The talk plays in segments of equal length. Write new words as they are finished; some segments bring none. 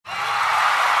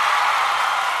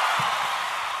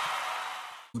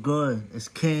Good. It's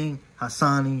King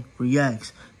Hassanee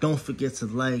Reacts. Don't forget to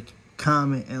like,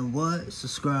 comment, and what?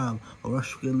 Subscribe, or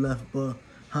else you get left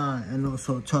behind. And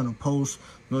also turn on post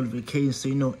notifications so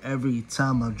you know every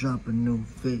time I drop a new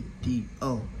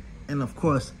video. And of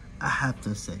course, I have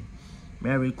to say,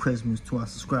 Merry Christmas to our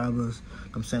subscribers.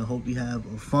 I'm saying, hope you have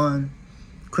a fun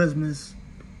Christmas.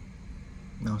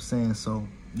 You know what I'm saying? So,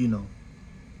 you know,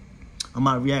 I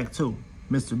might react to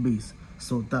Mr. Beast.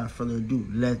 So without further ado,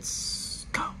 let's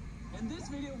go. In this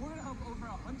video, we're gonna help over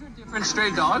 100 different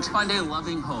stray dogs find a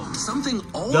loving home. Something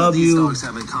all of these dogs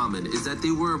have in common is that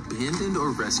they were abandoned or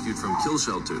rescued from kill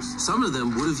shelters. Some of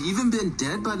them would have even been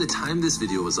dead by the time this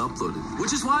video was uploaded.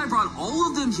 Which is why I brought all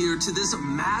of them here to this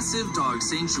massive dog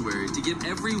sanctuary to get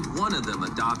every one of them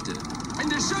adopted. And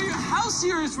to show you how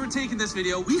serious we're taking this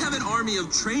video, we have an army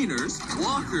of trainers,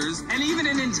 walkers, and even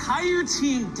an entire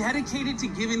team dedicated to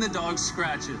giving the dogs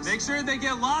scratches. Make sure they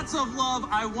get lots of love.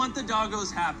 I want the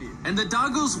doggos happy. And the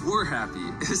doggos were happy,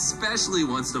 especially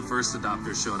once the first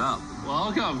adopter showed up.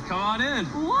 Welcome, come on in.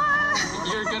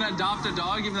 What? You're gonna adopt a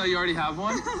dog even though you already have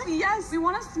one? Yes, we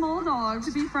want a small dog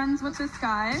to be friends with this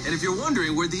guy. And if you're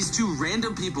wondering where these two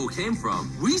random people came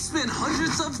from, we spent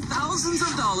hundreds of thousands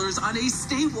of dollars on a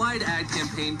statewide ad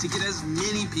campaign to get as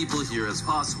many people here as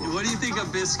possible. What do you think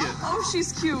of Biscuit? Oh,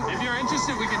 she's cute. If you're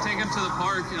interested, we can take them to the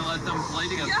park and let them play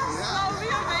together. Yes, that would be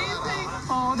amazing.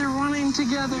 Oh, they're running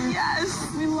together.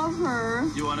 Yes, we love her.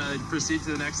 You want to proceed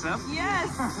to the next step?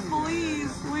 Yes,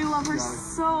 please. We love her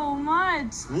so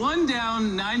much. One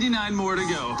down, 99 more to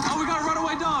go. Oh, we got a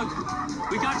runaway dog.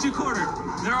 We got you cornered.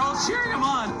 They're all cheering him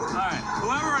on. All right,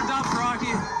 whoever adopts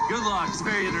Rocky, good luck. It's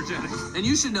very energetic. And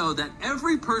you should know that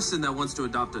every person that wants to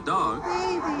adopt a dog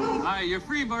All right, you're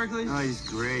free, Barkley. Oh, he's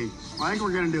great. I think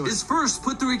we're gonna do it. is first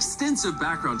put through extensive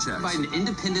background checks by an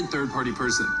independent third-party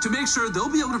person to make sure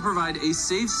they'll be able to provide a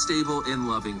safe, stable, and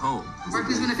loving home.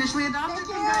 Barkley's been officially adopted.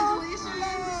 Congratulations.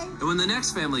 And when the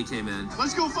next family came in,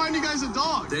 Let's go find you guys a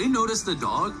dog. they noticed the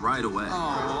dog right away.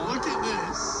 Oh, Look at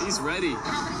this. he's ready.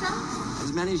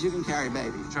 As many as you can carry,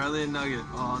 baby. Charlie and Nugget.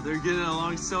 Oh, they're getting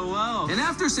along so well. And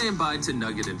after saying bye to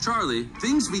Nugget and Charlie,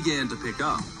 things began to pick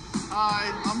up.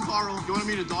 Hi, I'm Carl. You want to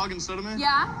meet a dog instead of me?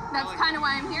 Yeah, that's kind of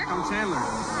why I'm here. I'm Chandler.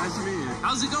 Nice to meet you.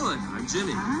 How's it going? I'm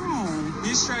Jimmy.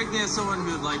 You strike me as someone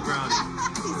who would like brownies.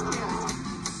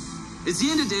 It's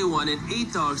the end of day one and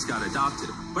 8 dogs got adopted.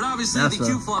 But obviously That's the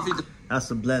cute fluffy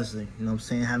That's a blessing, you know what I'm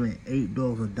saying? Having 8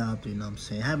 dogs adopted, you know what I'm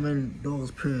saying? Having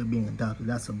dogs, period, being adopted,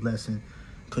 that's a blessing.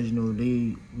 Because, you know,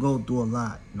 they go through a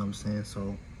lot, you know what I'm saying?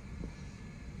 So,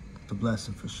 it's a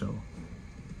blessing for sure.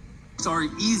 are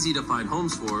easy to find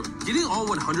homes for. Getting all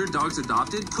 100 dogs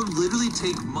adopted could literally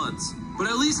take months. But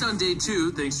at least on day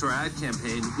 2, thanks to our ad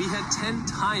campaign, we had 10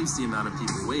 times the amount of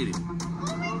people waiting.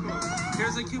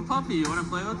 Here's a cute puppy. You want to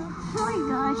play with him? Oh my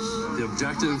gosh. The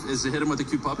objective is to hit them with a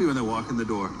cute puppy when they walk in the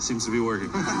door. Seems to be working.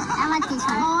 I like this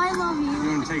one. Oh, I love you.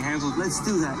 You want to take hands with? Let's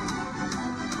do that.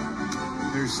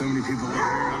 There's so many people here.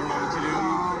 I don't know what to do.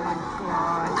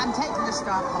 I'm taking the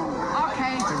stock home.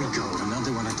 Okay. There we go.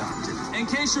 Another one adopted. In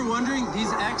case you're wondering,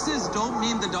 these X's don't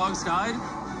mean the dogs died.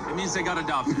 It means they got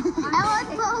adopted. I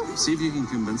like both. See if you can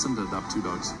convince them to adopt 2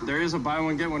 dogs. There is a buy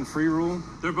one, get one free rule.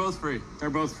 They're both free. They're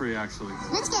both free, actually.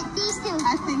 Let's get these two.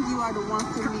 I think you are the one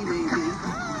for me, baby.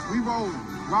 We rolling.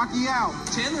 Rocky out.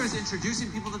 Chandler is introducing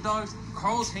people to dogs.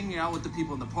 Carl's hanging out with the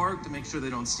people in the park to make sure they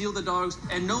don't steal the dogs.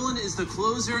 And Nolan is the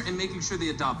closer and making sure they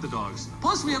adopt the dogs.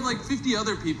 Plus, we have like 50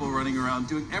 other people running around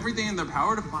doing everything in their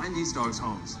power to find these dogs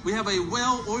homes. We have a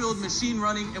well-oiled machine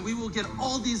running, and we will get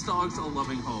all these dogs a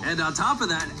loving home. And on top of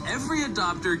that, every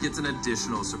adopter gets an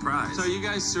additional surprise. So, are you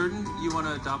guys certain you want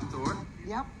to adopt Thor?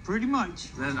 Yep. Pretty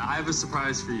much. Then I have a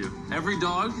surprise for you. Every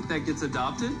dog that gets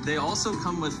adopted, they also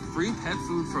come with free pet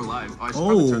food for life. Oh, I should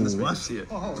probably turn this way to see it.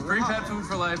 Free pet food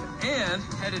for life and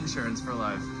pet insurance for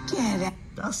life. Get it.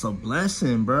 That's a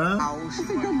blessing, bruh. I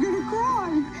think I'm gonna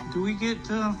cry. Do we get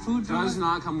food for Does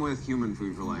not come with human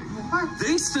food for life.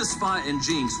 Thanks to Spot and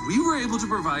Jinx, we were able to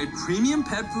provide premium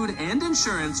pet food and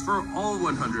insurance for all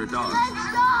 100 dogs.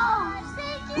 Let's go.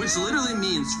 Which literally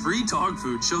means free dog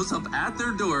food shows up at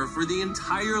their door for the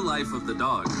entire life of the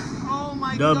dog. Oh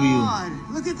my W. God.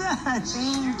 Look at that.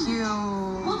 Thank you.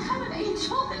 What kind of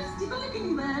angel is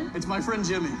doing this? It's my friend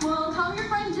Jimmy. Well, tell your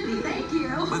friend Jimmy thank you.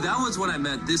 But that was when I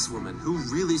met this woman who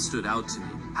really stood out to me,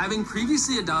 having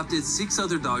previously adopted 6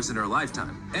 other dogs in her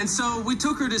lifetime. And so we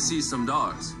took her to see some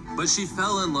dogs, but she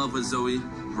fell in love with Zoe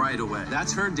right away.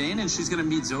 That's her Dane, and she's gonna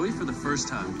meet Zoe for the first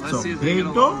time. Let's So see if they big get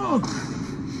along dog. well.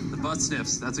 The butt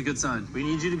sniffs. That's a good sign. We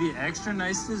need you to be extra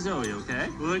nice to Zoe, okay?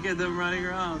 Look at them running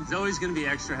around. Zoe's gonna be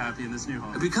extra happy in this new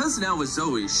home. Because now with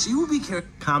Zoe, she will be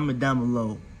Comment down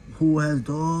below who has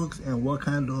dogs and what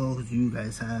kind of dogs do you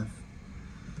guys have.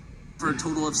 For a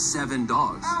total of 7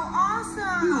 dogs. Oh,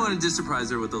 awesome. We wanted to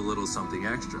surprise her with a little something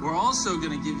extra. We're also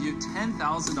going to give you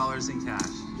 $10,000 in cash.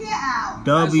 Get out. As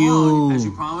long W. as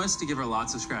you promise to give her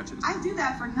lots of scratches. I do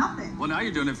that for nothing. Well, now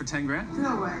you're doing it for 10 grand.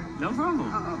 No way. No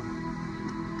problem.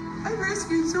 I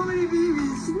rescued so many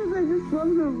babies. Because I just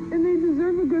love them. And they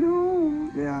deserve a good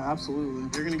home. Yeah, absolutely.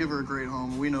 You're gonna give her a great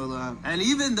home. We know that. And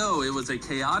even though it was a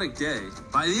chaotic day,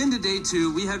 by the end of day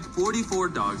 2, we had 44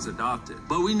 dogs adopted.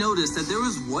 But we noticed that there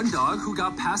was one dog who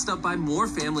got passed up by more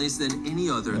families than any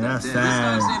other that That's day.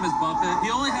 sad. This dog's name is Buffett. He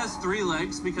only has 3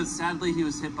 legs because sadly he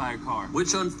was hit by a car.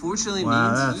 Which unfortunately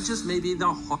Wow, means he just may be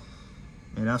the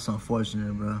Man, that's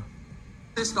unfortunate, bro.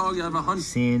 hardest dog out of 100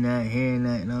 Seeing that, hearing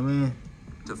that, you know what I mean?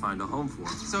 to find a home for.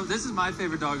 So this is my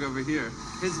favorite dog over here.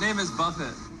 His name is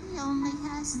Buffett. He only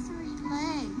has 3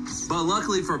 legs. But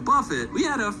luckily for Buffett, we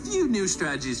had a few new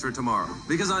strategies for tomorrow.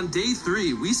 Because on day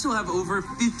 3, we still have over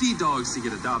 50 dogs to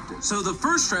get adopted. So the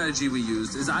first strategy we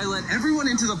used is I let everyone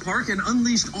into the park and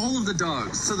unleashed all of the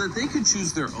dogs so that they could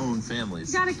choose their own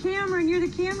families. You got a camera and you're the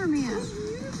cameraman.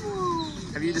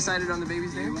 Have you decided on the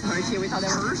baby's name? Hershey, we thought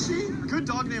that was Hershey? Good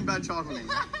dog named Bad Chocolate.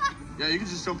 Yeah, you can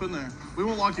just jump in there. We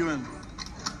won't lock you in.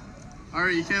 All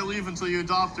right, you can't leave until you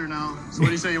adopt her now. So what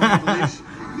do you say? You want the leash?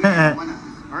 Yeah, why not?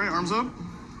 All right, arms up.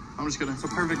 I'm just kidding. It's a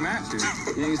perfect match, dude. You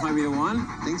think this might be the one?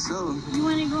 I think so. You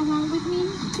want to go home with me?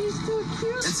 She's so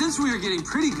cute. And since we were getting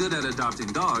pretty good at adopting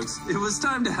dogs, it was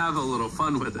time to have a little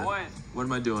fun with it. Boy. What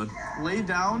am I doing? Lay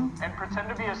down. And pretend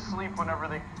to be asleep whenever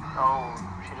they... Oh,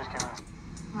 she just came in.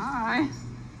 Hi.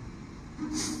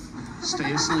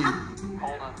 Stay asleep.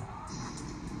 Hold it.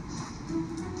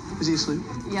 Is he asleep?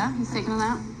 Yeah, he's taking a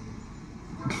nap.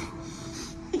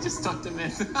 He just tucked him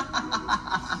in.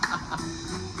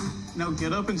 Now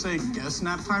get up and say, guess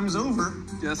nap time's over.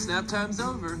 Just nap time's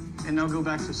over. And now go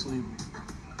back to sleep.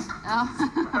 Oh.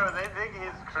 Oh, they think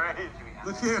he's crazy.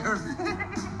 Look here.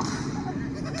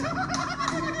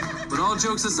 But all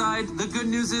jokes aside, the good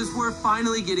news is we're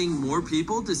finally getting more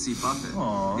people to see Buffett.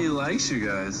 Aw. He likes you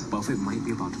guys. Buffett might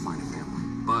be about to find a family.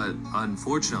 But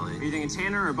unfortunately, Are you thinking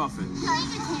Tanner or Buffett? Do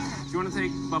you want to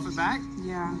take Buffett back?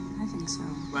 Yeah, I think so.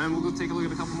 And we'll go take a look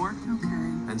at a couple more?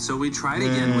 Okay. and so we tried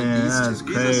again with Man, these that's two.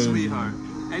 He's a crazy. sweetheart.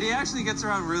 And he actually gets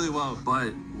around really well.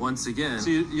 But once again, So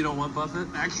you don't want Buffett?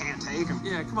 I can't take him.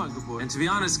 Yeah, come on, good boy. and to be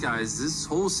honest, guys, this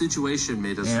whole situation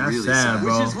made us Man, that's really sad, sad.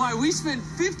 bro. Which is why we spent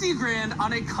 50 grand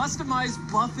on a customized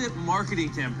Buffett marketing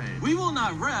campaign. We will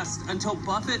not rest until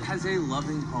Buffett has a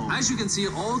loving home. As you can see,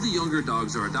 all the younger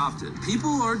dogs are adopted.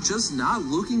 People are just not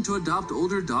looking to adopt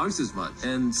older dogs as much.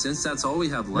 And since that's all we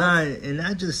have left, Nah, and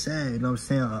that's just sad, you know what I'm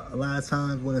saying? A lot of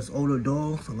times when it's older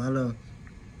dogs, a lot of,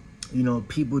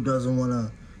 people doesn't want to,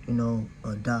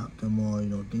 adopt them or,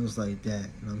 things like that,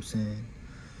 you know what I'm saying?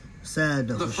 Sad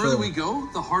though, the for further sure. we go,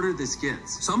 the harder this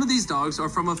gets. Some of these dogs are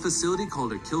from a facility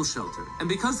called a kill shelter. And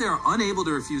because they are unable to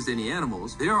refuse any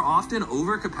animals, they are often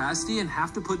over capacity and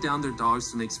have to put down their dogs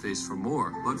to make space for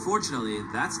more. But fortunately,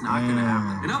 that's not going to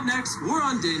happen. And up next, we're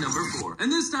on day number 4.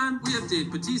 And this time, we have Dave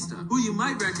Bautista, who you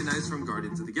might recognize from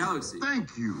Guardians of the Galaxy.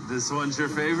 Thank you. This one's your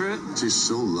favorite? She's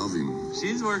so loving.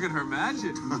 She's working her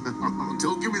magic.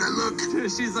 Don't give me that look.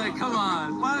 She's like, come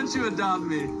on, why don't you adopt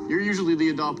me? You're usually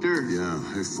the adopter. Yeah,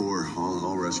 I have 4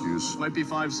 all rescues. Might be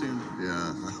 5 soon.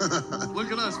 Yeah.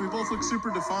 Look at us. We both look super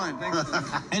defined. Thanks.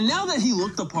 And now that he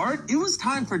looked the part, it was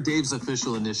time for Dave's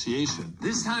official initiation.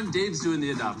 This time, Dave's doing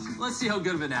the adoption. Let's see how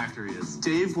good of an actor he is.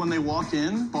 Dave, when they walk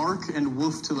in, bark and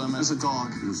woof to them as a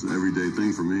dog. It's an everyday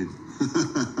thing for me.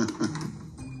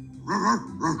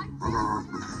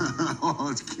 Oh,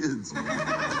 it's kids.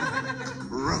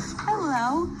 Ruff,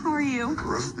 Hello, how are you?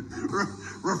 ruff, ruff,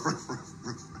 ruff, ruff,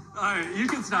 ruff. All right, you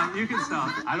can stop. You can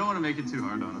stop. I don't want to make it too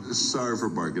hard on him. Sorry for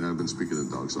barking. I've been speaking to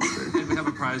dogs all day. And we have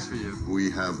a prize for you. We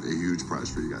have a huge prize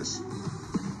for you guys.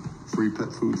 Free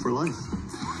pet food for life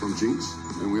from Jinx.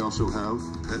 And we also have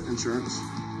pet insurance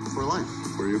for life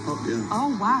for your pup, yeah.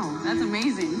 Oh, wow, that's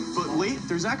amazing. But wait,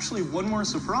 there's actually one more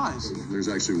surprise. There's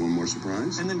actually one more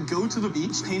surprise. And then go to the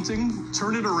beach painting,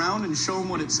 turn it around, and show them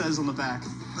what it says on the back.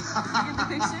 Get the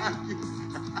picture?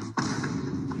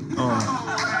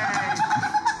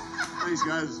 Thanks,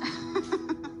 guys.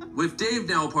 With Dave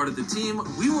now a part of the team,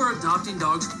 we were adopting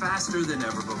dogs faster than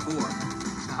ever before.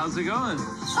 How's it going?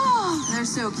 Oh, they're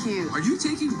so cute. Are you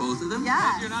taking both of them?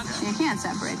 Yeah, You're not- you can't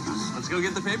separate them. Let's go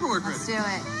get the paperwork Let's ready. do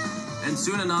it. And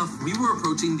soon enough, we were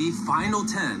approaching the final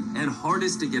 10 and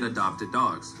hardest to get adopted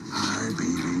dogs. Hi,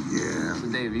 baby, yeah. So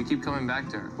Dave, you keep coming back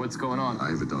to her. What's going on? I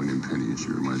have a dog named Penny, and she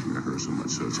reminds me of her so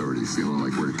much, so it's already feeling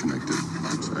like we're connected.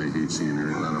 I hate seeing her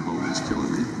without a home. It's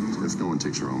killing me. If no one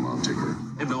takes her home, I'll take her.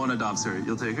 If no one adopts her,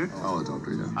 you'll take her? I'll adopt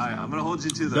her, yeah. All right, I'm gonna hold you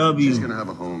to that. W. She's gonna have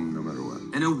a home no matter what.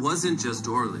 And it wasn't just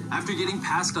Dorley. After getting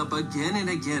passed up again and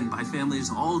again by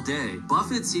families all day,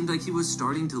 Buffett seemed like he was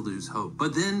starting to lose hope.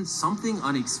 But then something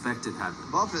unexpected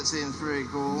happened. Buffett seems pretty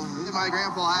cool. My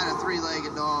grandpa had a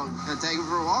 3-legged dog. Can I take him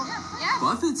for a walk? Yeah.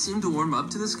 Buffett seemed to warm up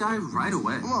to this guy right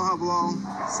away. Come on, hop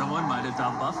along. Someone might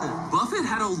adopt Buffett. Buffett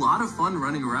had a lot of fun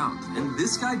running around, and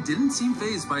this guy didn't seem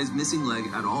fazed by his missing leg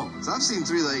at all. So I've seen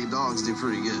 3-legged dogs do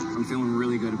pretty good. I'm feeling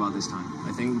really good about this time.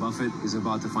 I think Buffett is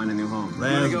about to find a new home.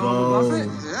 Let's go home with go. Buffett?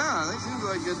 Yeah, they seem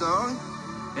like a good dog.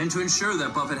 And to ensure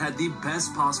that Buffett had the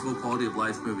best possible quality of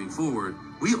life moving forward,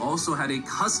 we also had a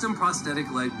custom prosthetic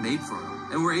leg made for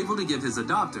him, and were able to give his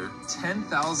adopter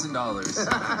 $10,000.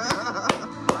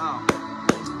 Wow.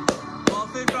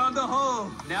 Buffett found a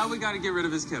home. Now we gotta get rid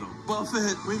of his kennel.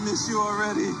 Buffett, we miss you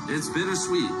already. It's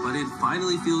bittersweet, but it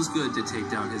finally feels good to take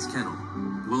down his kennel.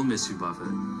 We'll miss you, Buffett.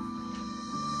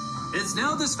 It's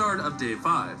now the start of day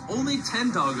 5. Only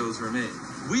 10 doggos remain.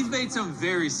 We've made some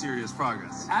very serious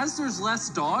progress. As there's less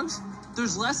dogs,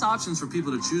 There's less options for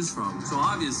people to choose from, so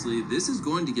obviously this is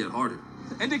going to get harder.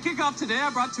 and to kick off today, I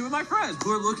brought 2 of my friends.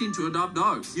 Who are looking to adopt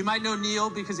dogs. You might know Neil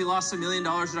because he lost $1 million in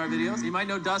our videos. You might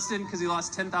know Dustin because he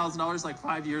lost $10,000 like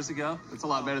 5 years ago. It's a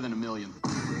lot better than $1 million.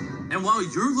 And while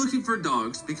you're looking for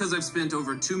dogs, because I've spent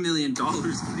over $2 million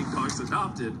getting dogs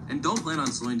adopted and don't plan on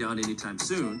slowing down anytime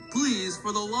soon, please,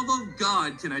 for the love of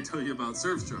God, can I tell you about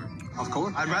Surfshark? Of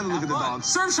course. I'd rather look at the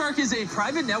dogs. Surfshark is a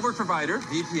private network provider,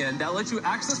 VPN, that lets you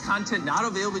access content not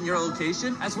available in your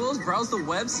location, as well as browse the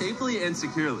web safely and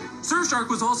securely. Surfshark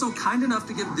was also kind enough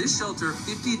to give this shelter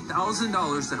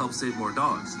 $50,000 to help save more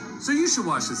dogs. So you should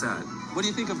watch this ad. What do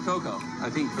you think of Coco? I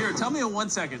think Here, tell me in 1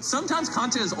 second. Sometimes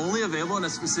content is only available in a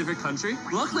specific country.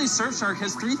 Luckily, Surfshark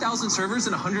has 3,000 servers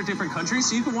in 100 different countries,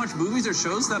 so you can watch movies or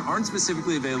shows that aren't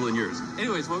specifically available in yours.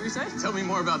 Anyways, what were you saying? Tell me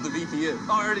more about the VPN.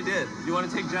 Oh, I already did. You want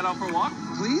to take Jen out for a walk?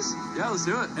 Please? Yeah, let's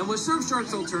do it. And with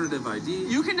Surfshark's alternative ID,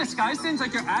 You can disguise things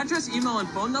like your address, email, and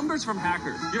phone numbers from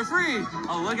hackers. You're free.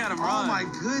 Oh, look at him run. Oh my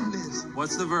goodness.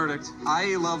 What's the verdict?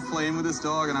 I love playing with this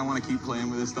dog and I want to keep playing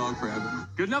with this dog forever.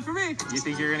 Good enough for me. You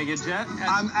think you're gonna get Jet?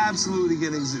 I'm absolutely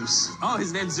getting Zeus. Oh,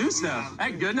 his name's Zeus now.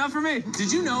 Hey, good enough for me.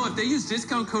 Did you know if they use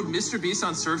discount code MrBeast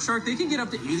on Surfshark, they can get up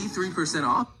to 83%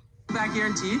 off? back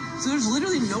guarantee? So there's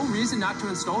literally no reason not to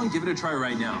install and give it a try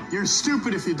right now. You're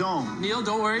stupid if you don't. Neil,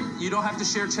 don't worry. You don't have to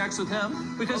share checks with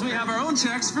him because we have our own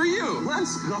checks for you.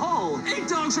 Let's go. 8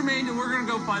 dogs remained, and we're gonna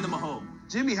go find them a home.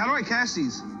 Jimmy, how do I catch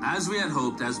these? As we had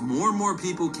hoped, as more and more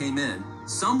people came in,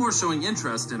 some were showing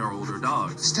interest in our older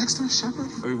dogs. Is Dexter a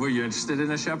shepherd? Were you interested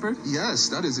in a shepherd? Yes,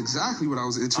 that is exactly what I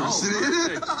was interested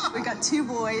in. We got 2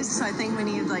 boys, so I think we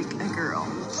need like a girl.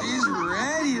 She's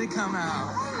ready to come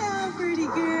out. Hello, pretty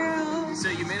girl. So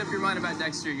you made up your mind about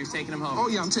Dexter. You're taking him home. Oh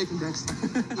yeah, I'm taking Dexter.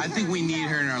 I think we need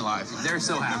her in our life. They're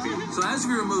so happy. So as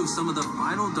we removed some of the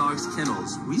final dogs'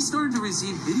 kennels, we started to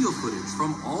receive video footage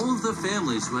from all of the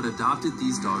families who had adopted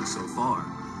these dogs so far.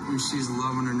 She's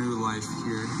loving her new life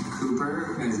here.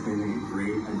 Cooper has been a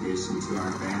great addition to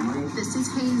our family. This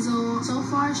is Hazel. So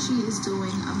far, she is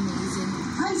doing amazing.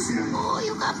 Hi, Sam. Oh,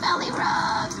 you got belly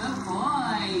rub. Good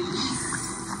boy.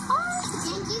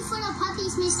 Thank you for the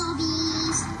puppies, Miss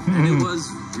Obese. And it was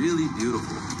really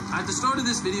beautiful. At the start of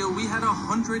this video, we had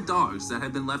 100 dogs that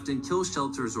had been left in kill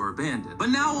shelters or abandoned. But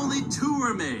now only 2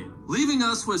 remain, leaving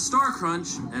us with Star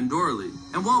Crunch and Dorley.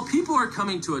 And while people are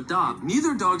coming to adopt,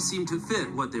 neither dog seemed to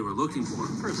fit what they were looking for.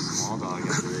 For a small dog,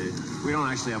 we don't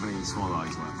actually have any small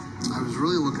dogs left. I was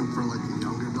really looking for like a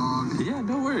younger dog. Yeah,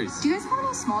 no worries. Do you guys have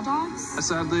any small dogs?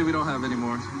 Sadly, we don't have any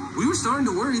more. We were starting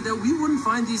to worry that we wouldn't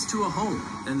find these 2 a home,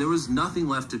 and there was nothing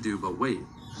left to do but wait.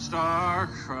 Star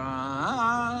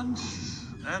Crunch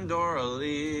and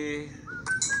Dorley.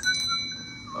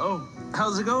 Oh,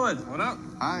 how's it going? What up?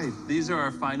 Hi. These are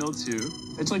our final 2.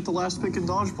 It's like the last pick in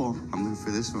dodgeball. I'm looking for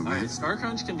this one, All man. right, Star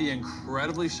Crunch can be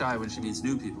incredibly shy when she meets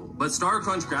new people. But Star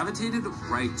Crunch gravitated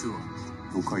right to him.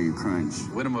 We'll call you Crunch.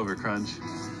 Win him over, Crunch.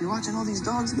 You're watching all these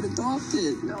dogs get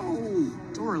adopted. No.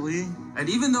 Dorley. And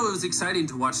even though it was exciting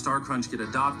to watch Star Crunch get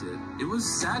adopted, it was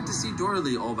sad to see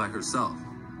Dorley all by herself.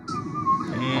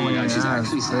 Oh my God, she's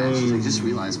actually sad. She's like, just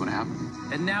realized what happened.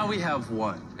 And now we have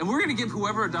 1. And we're gonna give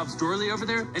whoever adopts Dorley over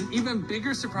there an even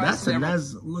bigger surprise That's a than ever.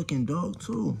 nice looking dog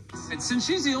too. And since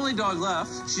she's the only dog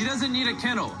left, she doesn't need a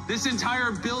kennel. This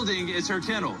entire building is her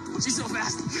kennel. She's so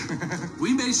fast.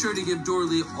 We made sure to give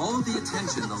Dorley all the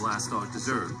attention the last dog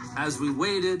deserved, as we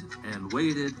waited and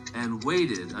waited and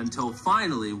waited until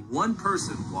finally one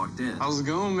person walked in. How's it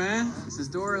going, man? This is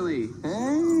Dorley.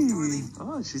 Hey.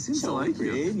 Oh, she seems to like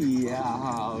you.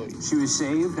 Yeah. She was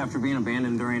saved after being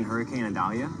abandoned during Hurricane Ida.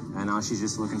 Dahlia, and now she's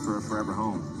just looking for a forever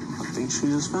home. I think she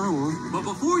just found one. But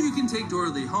before you can take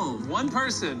Dorothy home, one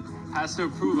person has to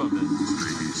approve of it.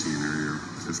 Maybe seeing her here.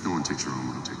 If no one takes her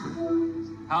home, I'll take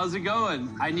her. How's it going?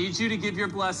 I need you to give your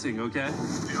blessing, okay?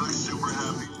 Feeling super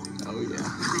happy. Oh,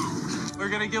 yeah. We're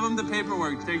gonna give him the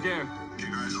paperwork. Take care.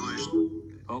 Congratulations.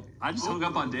 Oh, I just hung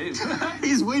up on Dave.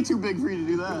 He's way too big for you to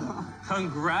do that.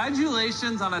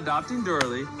 Congratulations on adopting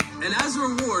Dorothy. And as a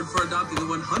reward for adopting the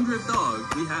 100th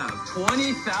dog, we have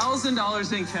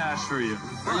 $20,000 in cash for you.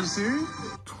 Are you serious?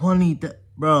 20,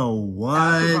 bro,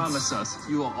 what? You promise us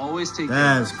you will always take care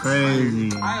of That's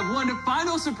crazy. I have one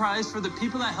final surprise for the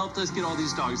people that helped us get all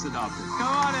these dogs adopted.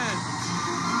 Come on in.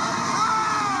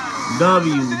 Thank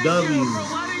you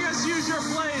for letting us use your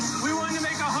place. We wanted to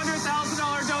make a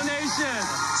 $100,000 donation.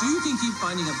 So you can keep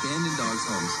finding abandoned dogs'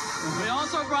 homes. We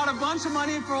also brought a bunch of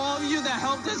money for all of you that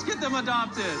helped us get them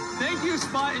adopted. Thank you,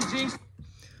 Spot and Jinx.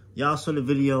 Y'all saw the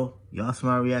video. Y'all saw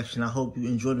my reaction. I hope you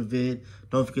enjoyed the vid.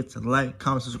 Don't forget to like,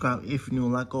 comment, subscribe if you're new.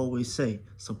 Like I always say,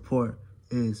 support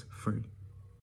is free.